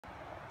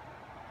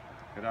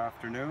Good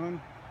afternoon.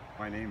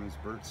 My name is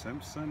Bert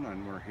Simpson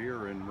and we're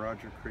here in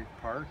Roger Creek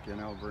Park in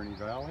Alberni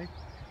Valley.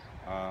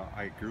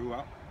 I grew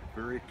up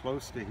very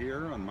close to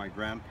here and my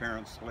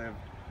grandparents lived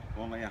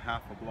only a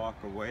half a block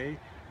away.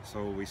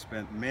 So we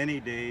spent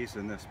many days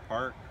in this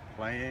park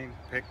playing,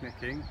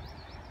 picnicking.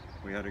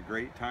 We had a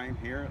great time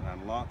here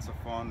and lots of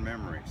fond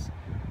memories.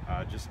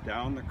 Just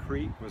down the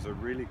creek was a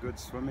really good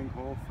swimming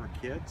hole for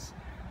kids,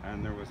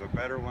 and there was a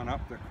better one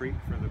up the creek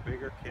for the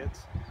bigger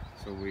kids.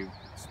 So we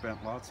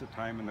spent lots of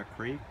time in the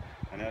creek.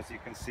 And as you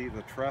can see,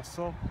 the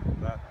trestle,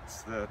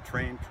 that's the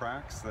train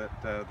tracks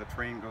that the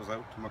train goes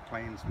out to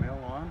Maclean's Mill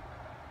on.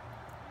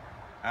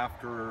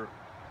 After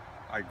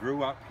I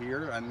grew up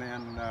here, and then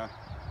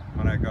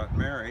when I got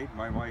married,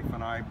 my wife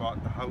and I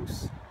bought the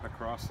house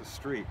across the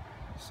street.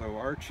 So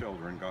our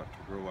children got to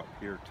grow up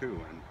here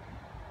too,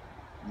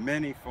 and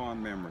many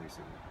fond memories.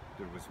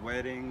 There was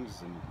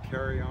weddings and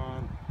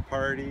carry-on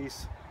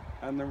parties,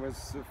 and there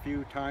was a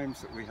few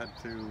times that we had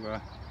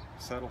to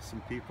settle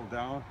some people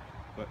down,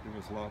 but there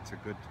was lots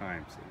of good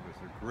times. It was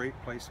a great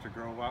place to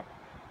grow up,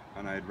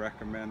 and I'd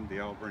recommend the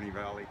Alberni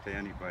Valley to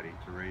anybody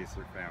to raise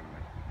their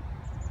family.